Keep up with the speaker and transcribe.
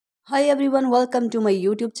Hi everyone, welcome to my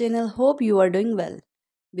YouTube channel. Hope you are doing well.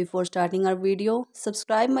 Before starting our video,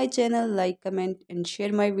 subscribe my channel, like, comment and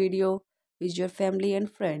share my video with your family and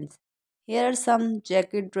friends. Here are some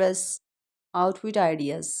jacket dress outfit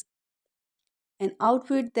ideas. An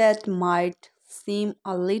outfit that might seem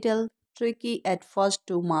a little tricky at first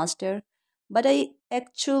to master, but I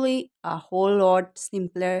actually a whole lot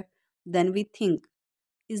simpler than we think.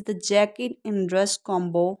 Is the jacket and dress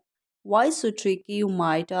combo. Why so tricky, you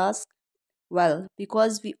might ask? Well,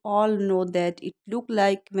 because we all know that it look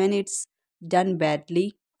like when it's done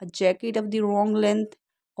badly, a jacket of the wrong length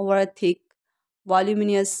over a thick,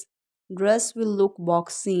 voluminous dress will look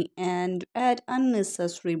boxy and add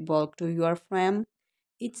unnecessary bulk to your frame.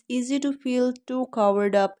 It's easy to feel too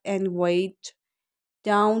covered up and weighed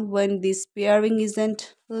down when this pairing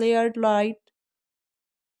isn't layered right.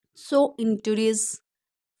 So in today's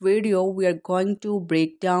video, we are going to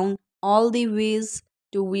break down all the ways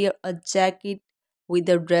to wear a jacket with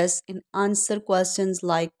a dress and answer questions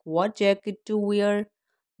like what jacket to wear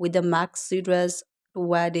with a maxi dress to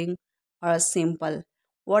wedding or a simple.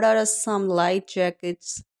 What are some light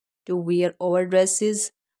jackets to wear over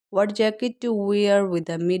dresses? What jacket to wear with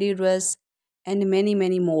a midi dress and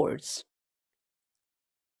many more.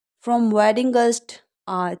 From wedding guest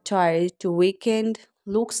attire to weekend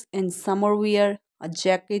looks in summer wear, a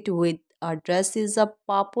jacket with a dress is a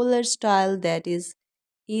popular style that is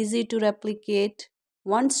easy to replicate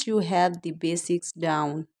once you have the basics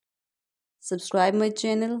down. Subscribe my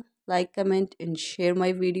channel, like, comment and share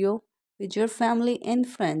my video with your family and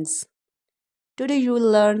friends. Today you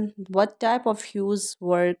will learn what type of hues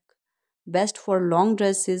work best for long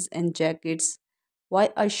dresses and jackets. Why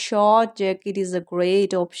a short jacket is a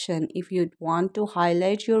great option if you want to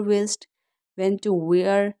highlight your waist, when to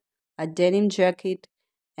wear a denim jacket,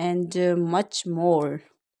 and much more.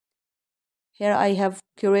 Here I have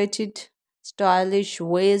curated stylish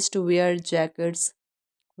ways to wear jackets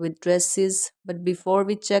with dresses, but before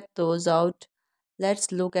we check those out,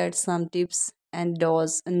 let's look at some tips and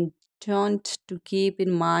do's and don't to keep in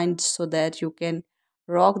mind so that you can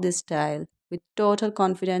rock this style with total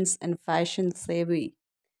confidence and fashion savvy.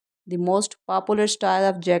 The most popular style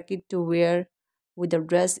of jacket to wear with a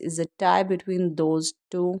dress is a tie between those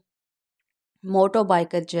two,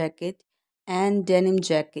 motorbiker jacket and denim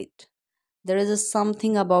jacket. There is a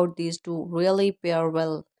something about these two really pair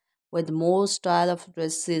well with most style of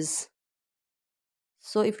dresses.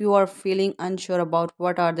 So if you are feeling unsure about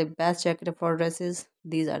what are the best jacket for dresses,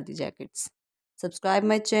 these are the jackets. Subscribe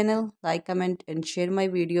my channel, like, comment and share my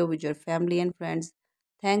video with your family and friends.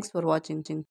 Thanks for watching.